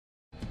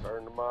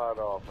Turn the mod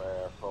off,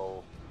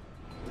 asshole.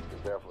 We can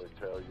definitely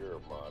tell you're a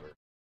modder.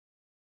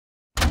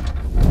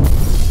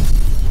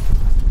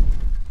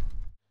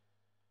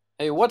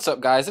 Hey, what's up,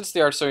 guys? It's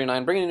the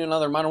Arch39 bringing you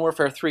another Modern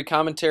Warfare 3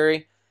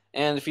 commentary.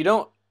 And if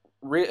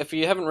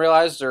you haven't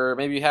realized, or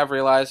maybe you have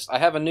realized, I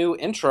have a new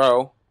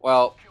intro.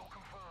 Well,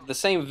 the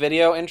same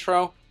video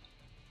intro,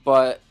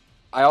 but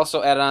I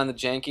also added on the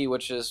Janky,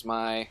 which is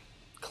my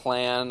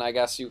clan. I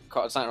guess you could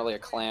call it. It's not really a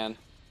clan,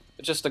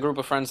 it's just a group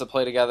of friends that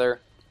play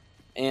together.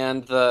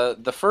 And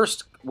the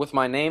first with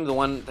my name, the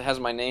one that has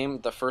my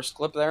name, the first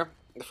clip there,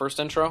 the first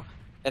intro,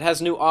 it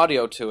has new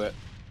audio to it.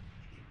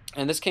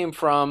 And this came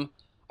from,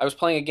 I was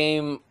playing a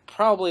game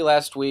probably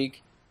last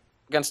week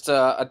against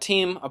a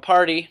team, a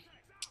party,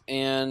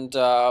 and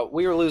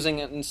we were losing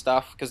it and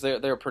stuff because they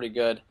were pretty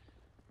good.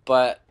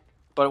 But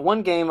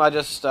one game I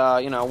just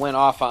went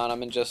off on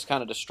them and just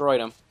kind of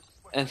destroyed them.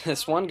 And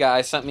this one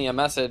guy sent me a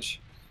message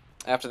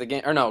after the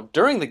game, or no,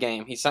 during the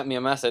game, he sent me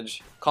a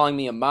message calling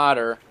me a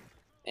modder,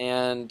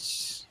 and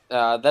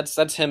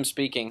that's him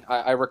speaking.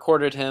 I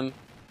recorded him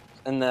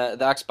in the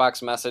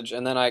Xbox message,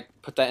 and then I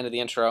put that into the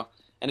intro.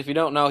 And if you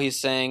don't know, he's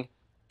saying,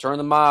 "Turn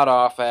the mod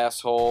off,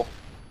 asshole.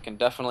 Can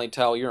definitely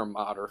tell you're a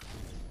modder."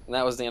 And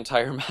that was the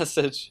entire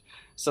message.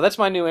 So that's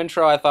my new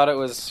intro. I thought it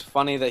was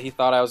funny that he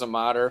thought I was a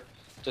modder,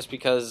 just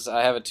because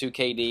I have a 2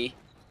 KD,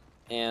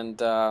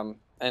 and I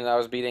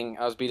was beating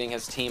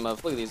his team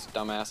of, look at these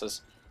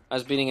dumbasses. I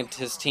was beating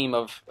his team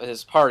of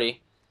his party.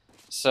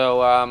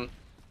 So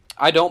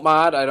I don't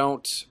mod, I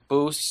don't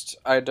boost,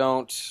 I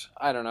don't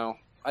know.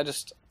 I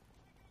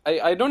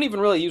don't even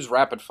really use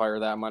rapid fire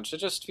that much. It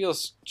just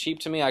feels cheap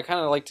to me. I kind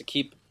of like to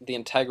keep the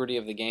integrity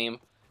of the game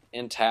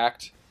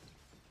intact,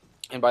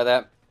 and by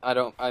that I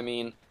don't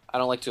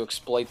like to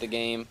exploit the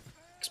game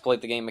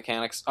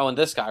mechanics. Oh, and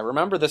this guy,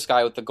 remember this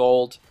guy with the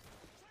gold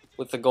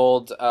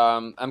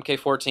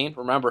MK14?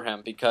 Remember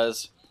him,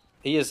 because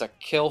he is a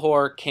kill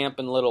whore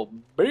camping little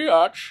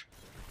bitch,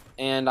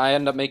 and I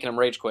end up making him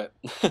rage quit.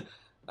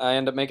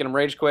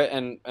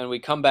 And we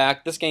come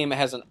back. This game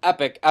has an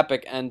epic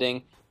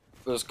ending.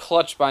 It was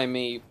clutched by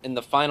me in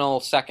the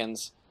final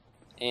seconds,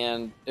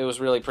 and it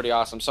was really pretty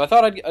awesome. So I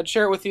thought I'd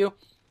share it with you.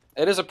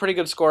 It is a pretty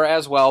good score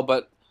as well,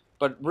 but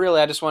really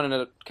I just wanted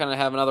to kind of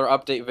have another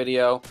update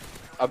video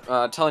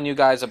telling you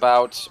guys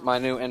about my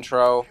new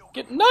intro.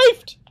 Get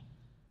knifed!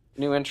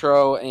 New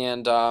intro,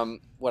 and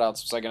what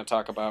else was I going to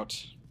talk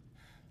about?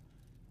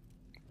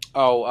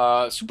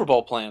 Oh, Super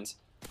Bowl plans.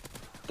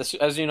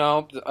 As you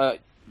know,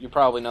 you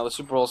probably know, the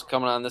Super Bowl's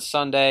coming on this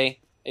Sunday,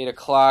 8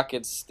 o'clock.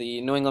 It's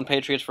the New England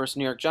Patriots versus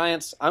New York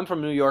Giants. I'm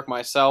from New York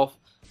myself,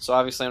 so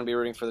obviously I'm going to be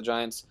rooting for the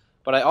Giants.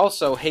 But I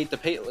also hate the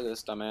Patriots. Look at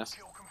this dumbass.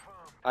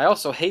 I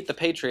also hate the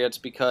Patriots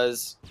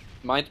because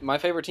my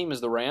favorite team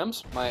is the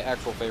Rams. My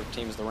actual favorite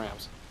team is the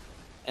Rams.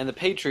 And the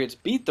Patriots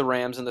beat the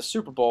Rams in the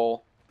Super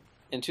Bowl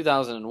in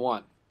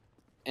 2001.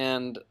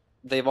 And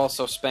they've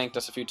also spanked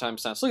us a few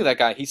times since. Look at that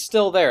guy. He's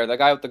still there. That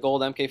guy with the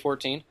gold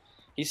MK14.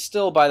 He's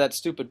still by that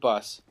stupid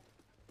bus.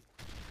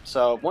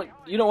 So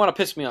you don't want to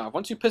piss me off.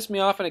 Once you piss me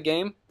off in a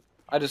game,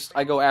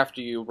 I go after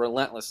you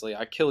relentlessly.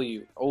 I kill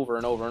you over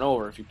and over and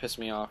over if you piss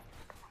me off.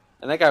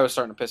 And that guy was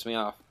starting to piss me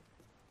off.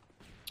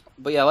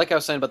 But yeah, like I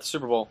was saying about the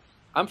Super Bowl,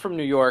 I'm from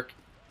New York,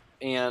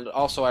 and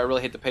also I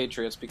really hate the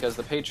Patriots because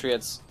the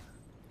Patriots...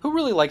 Who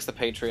really likes the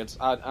Patriots,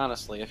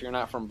 honestly, if you're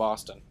not from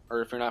Boston,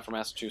 or if you're not from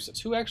Massachusetts?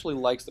 Who actually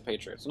likes the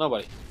Patriots?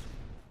 Nobody.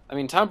 I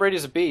mean, Tom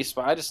Brady's a beast,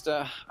 but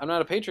I'm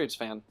not a Patriots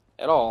fan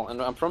at all.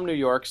 And I'm from New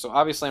York, so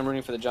obviously I'm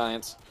rooting for the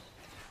Giants.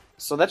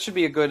 So that should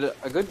be a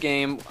good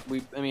game. We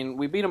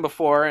beat them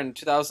before in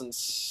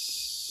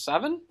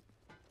 2007?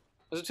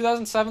 Was it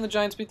 2007 the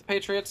Giants beat the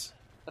Patriots?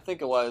 I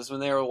think it was, when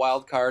they were a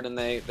wild card and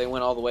they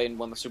went all the way and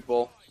won the Super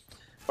Bowl.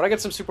 But I got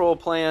some Super Bowl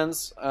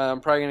plans.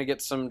 I'm probably going to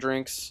get some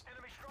drinks,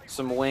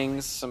 some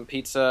wings, some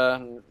pizza,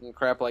 and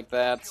crap like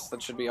that.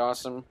 That should be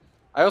awesome.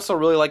 I also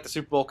really like the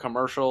Super Bowl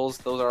commercials.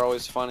 Those are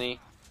always funny.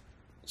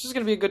 It's just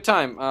going to be a good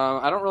time.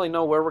 I don't really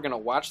know where we're going to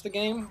watch the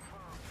game.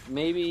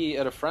 Maybe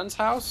at a friend's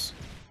house?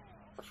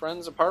 A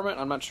friend's apartment?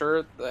 I'm not sure.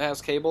 It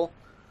has cable.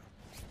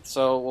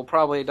 So we'll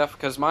probably,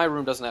 because my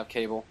room doesn't have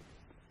cable.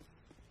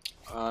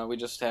 We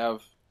just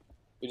have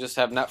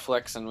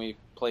Netflix, and we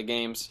play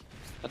games.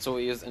 That's what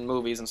we use in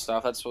movies and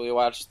stuff. That's what we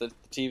watch the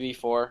TV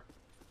for.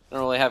 I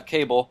don't really have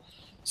cable.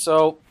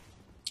 So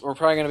we're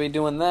probably going to be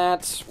doing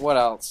that. What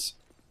else?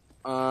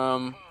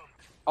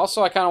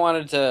 Also, I kind of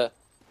wanted to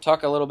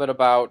talk a little bit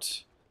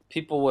about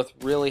people with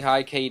really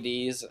high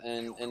KDs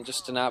and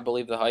just to not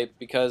believe the hype,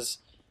 because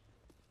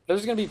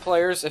there's going to be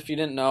players, if you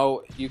didn't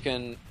know, you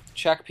can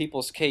check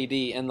people's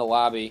KD in the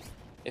lobby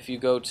if you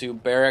go to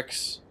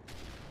barracks,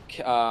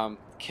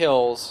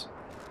 kills,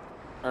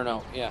 or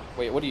no, yeah,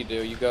 wait, what do?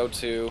 You go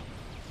to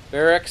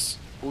barracks,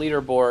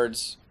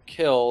 leaderboards,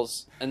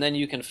 kills, and then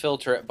you can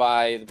filter it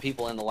by the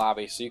people in the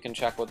lobby, so you can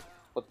check what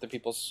the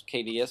people's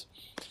KD is.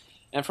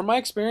 And from my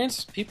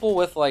experience, people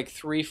with like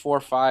 3, 4,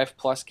 5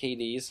 plus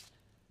KDs,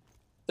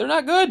 they're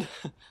not good.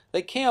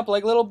 They camp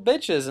like little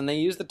bitches, and they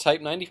use the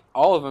Type 90.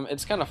 All of them.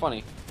 It's kind of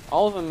funny.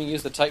 All of them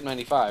use the Type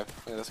 95.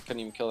 Look at this, I couldn't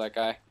even kill that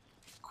guy.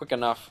 quick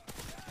enough.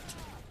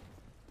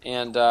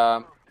 And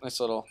nice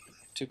little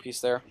two-piece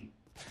there.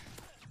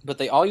 But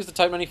they all use the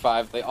Type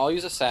 95, they all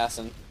use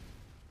Assassin,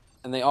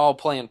 and they all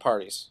play in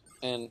parties.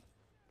 And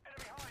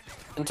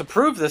to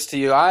prove this to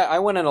you, I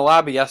went in a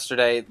lobby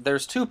yesterday.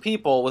 There's two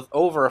people with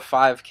over a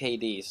 5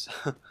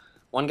 KDs.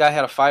 One guy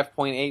had a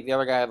 5.8, the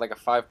other guy had like a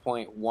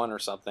 5.1 or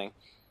something.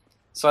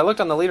 So I looked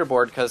on the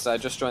leaderboard because I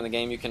just joined the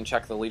game. You can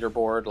check the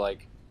leaderboard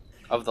like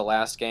of the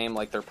last game,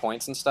 like their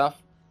points and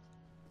stuff.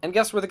 And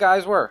guess where the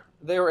guys were?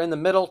 They were in the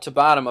middle to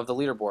bottom of the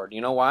leaderboard.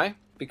 You know why?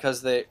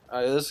 Because they...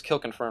 this is kill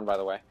confirmed, by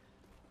the way.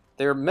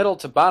 They were middle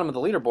to bottom of the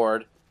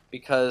leaderboard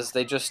because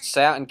they just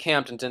sat and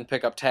camped and didn't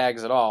pick up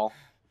tags at all.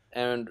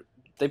 And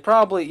they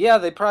probably... yeah,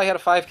 they probably had a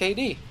 5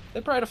 KD.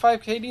 They probably had a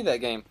 5 KD that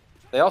game.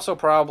 They also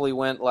probably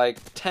went like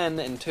 10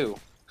 and 2.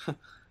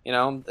 You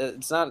know,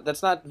 that's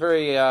not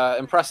very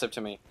impressive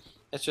to me.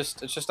 It's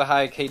just a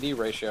high KD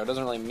ratio. It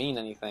doesn't really mean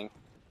anything.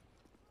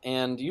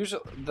 And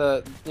usually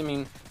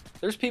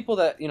there's people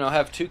that, you know,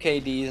 have 2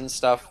 KDs and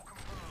stuff.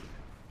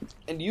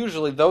 And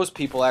usually those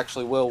people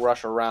actually will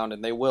rush around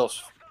and they will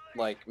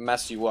like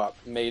mess you up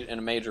in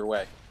a major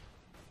way.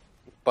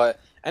 But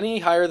any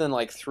higher than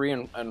like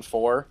 3 and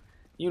 4,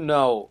 you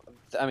know,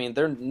 I mean,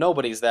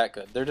 nobody's that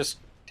good. They're just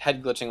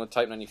head glitching with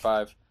Type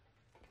 95.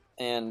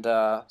 And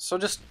so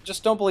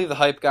just don't believe the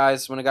hype,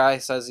 guys. When a guy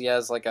says he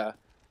has like a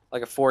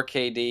 4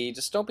 KD,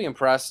 just don't be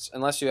impressed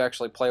unless you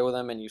actually play with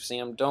him and you see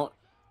him. Don't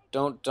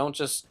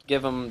just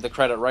give him the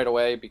credit right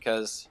away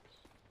because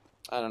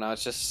I don't know.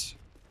 It's just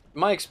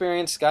my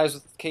experience. Guys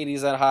with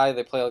KDs that high,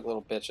 they play like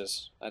little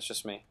bitches. That's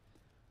just me.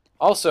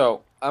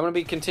 Also, I'm gonna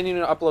be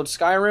continuing to upload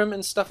Skyrim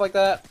and stuff like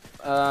that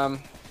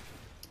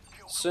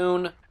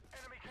soon.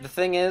 The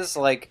thing is,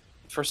 like,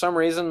 for some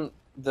reason,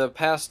 the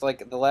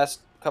last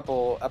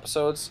couple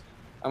episodes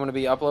I'm going to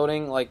be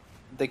uploading, like,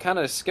 they kind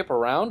of skip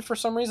around for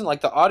some reason.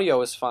 Like, the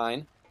audio is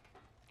fine,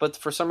 but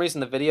for some reason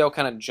the video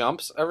kind of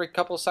jumps every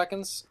couple of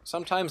seconds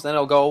sometimes. Then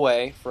it'll go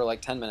away for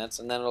like 10 minutes,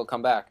 and then it'll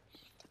come back.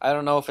 I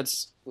don't know if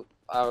it's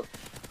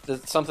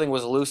something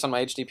was loose on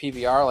my HD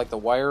PVR, like the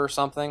wire or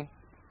something.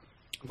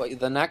 But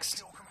the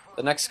next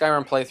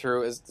Skyrim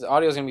playthrough, the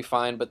audio is going to be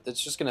fine, but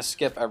it's just going to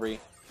skip every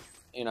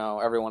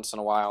once in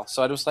a while.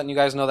 So I'm just letting you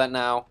guys know that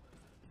now.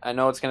 I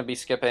know it's going to be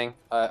skipping.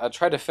 I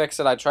tried to fix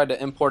it. I tried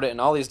to import it in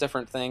all these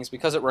different things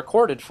because it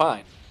recorded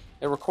fine.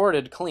 It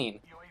recorded clean.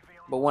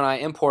 But when I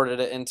imported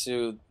it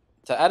to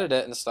edit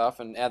it and stuff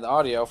and add the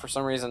audio, for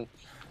some reason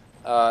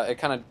it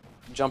kind of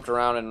jumped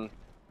around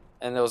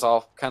and it was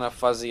all kind of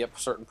fuzzy at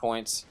certain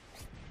points.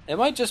 It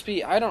might just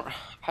be, I don't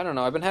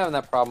know. I've been having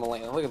that problem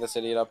lately. Look at this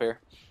idiot up here.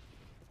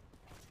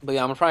 But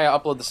yeah, I'm going to probably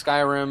upload the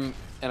Skyrim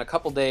in a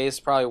couple days,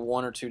 probably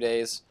 1 or 2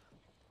 days.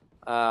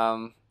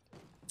 What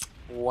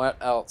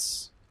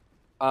else?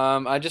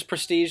 I just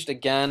prestiged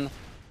again.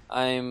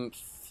 I'm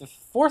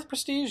 4th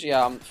prestige.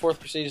 Yeah, I'm 4th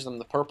prestige. I'm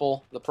the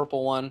purple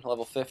one,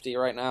 level 50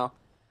 right now.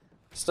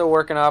 Still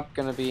working up.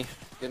 Gonna be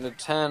getting to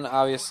 10,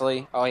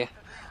 obviously. Oh yeah,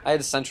 I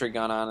had a sentry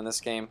gun on in this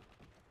game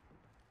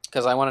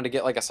because I wanted to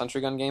get like a sentry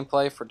gun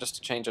gameplay just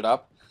to change it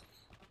up.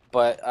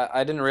 But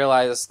I didn't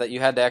realize that you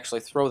had to actually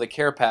throw the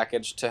care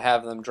package to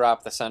have them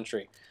drop the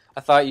sentry.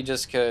 I thought you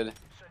just could,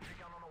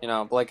 you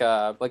know, like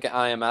an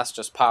IMS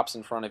just pops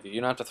in front of you.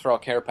 You don't have to throw a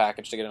care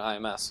package to get an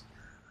IMS.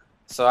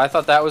 So I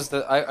thought that was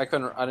I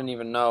didn't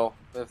even know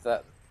if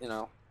that, you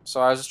know.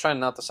 So I was just trying to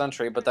not the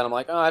sentry, but then I'm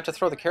like, oh, I have to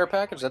throw the care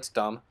package? That's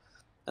dumb.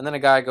 And then a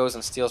guy goes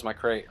and steals my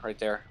crate right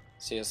there.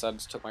 See, I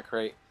just took my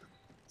crate.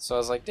 So I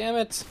was like, damn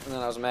it. And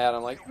then I was mad.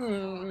 I'm like,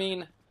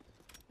 mean.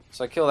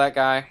 So I kill that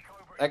guy.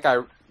 That guy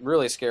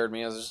really scared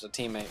me. I was just a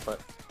teammate,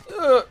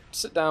 but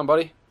sit down,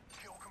 buddy.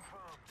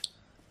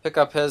 Pick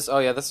up his, oh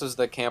yeah, this is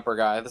the camper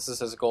guy. This is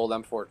his gold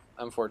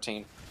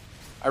M14.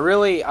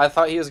 I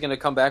thought he was going to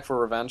come back for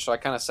revenge, so I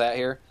kind of sat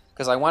here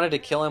because I wanted to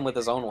kill him with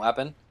his own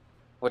weapon,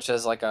 which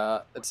is like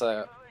it's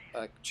a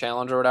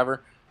challenge or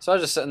whatever. So I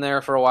was just sitting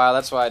there for a while.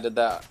 That's why I did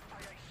that.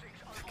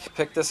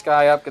 Pick this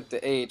guy up, get the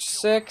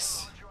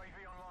AH6,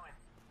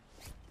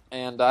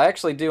 and I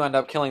actually do end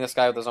up killing this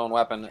guy with his own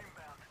weapon.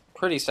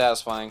 Pretty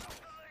satisfying.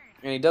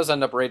 And he does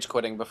end up rage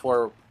quitting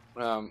before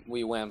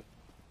we win.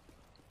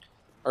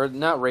 Or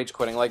not rage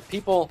quitting. Like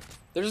people,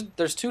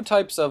 there's 2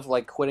 types of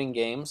like quitting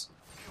games.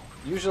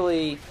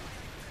 Usually,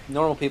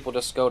 normal people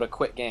just go to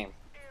quit game.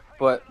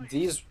 But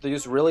these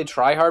really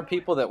try-hard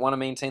people that want to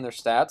maintain their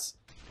stats,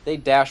 they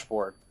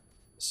dashboard.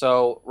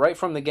 So right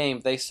from the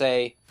game, they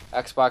say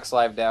Xbox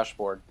Live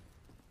dashboard,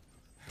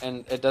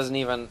 and it doesn't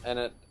even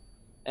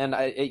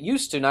it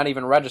used to not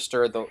even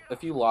register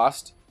if you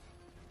lost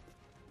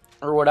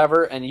or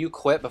whatever and you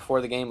quit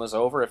before the game was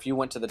over. If you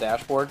went to the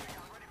dashboard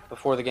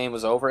before the game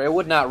was over, it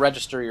would not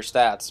register your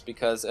stats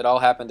because it all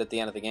happened at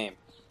the end of the game.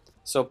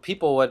 So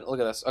people would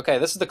look at this. Okay,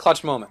 this is the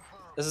clutch moment.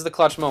 This is the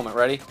clutch moment.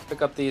 Ready?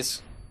 Pick up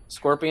these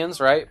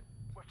scorpions, right?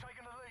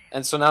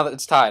 And so now that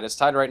it's tied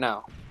right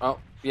now. Oh,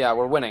 yeah,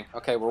 we're winning.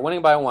 Okay, we're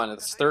winning by 1.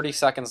 It's 30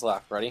 seconds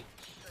left. Ready?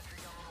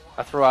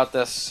 I throw out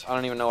this. I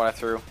don't even know what I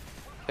threw.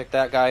 Pick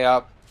that guy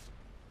up.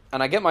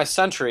 And I get my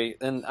sentry,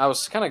 and I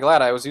was kind of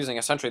glad I was using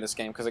a sentry this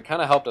game because it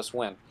kind of helped us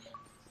win.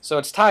 So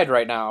it's tied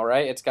right now,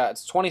 right?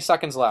 It's 20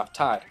 seconds left,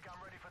 tied.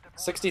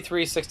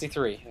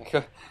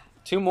 63-63.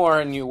 2 more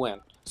and you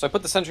win. So I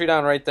put the sentry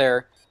down right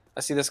there.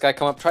 I see this guy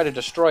come up, try to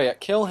destroy it,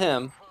 kill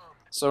him.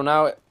 So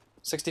now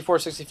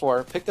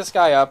 64-64. Pick this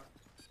guy up,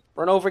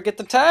 run over, get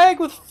the tag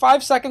with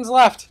 5 seconds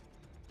left.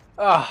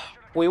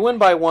 We win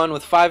by 1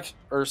 with 5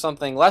 or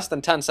something, less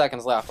than 10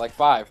 seconds left, like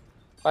 5.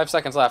 5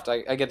 seconds left.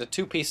 I get a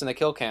 2-piece in the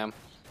kill cam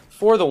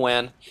for the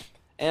win.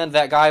 And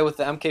that guy with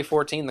the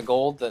MK14, the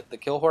gold, the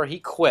kill whore, he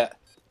quit.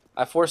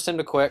 I forced him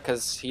to quit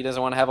because he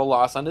doesn't want to have a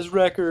loss on his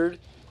record.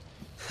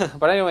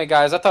 But anyway,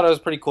 guys, I thought it was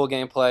pretty cool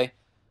gameplay.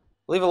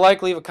 Leave a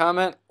like, leave a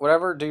comment,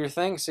 whatever, do your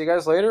thing. See you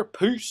guys later.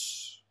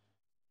 Peace.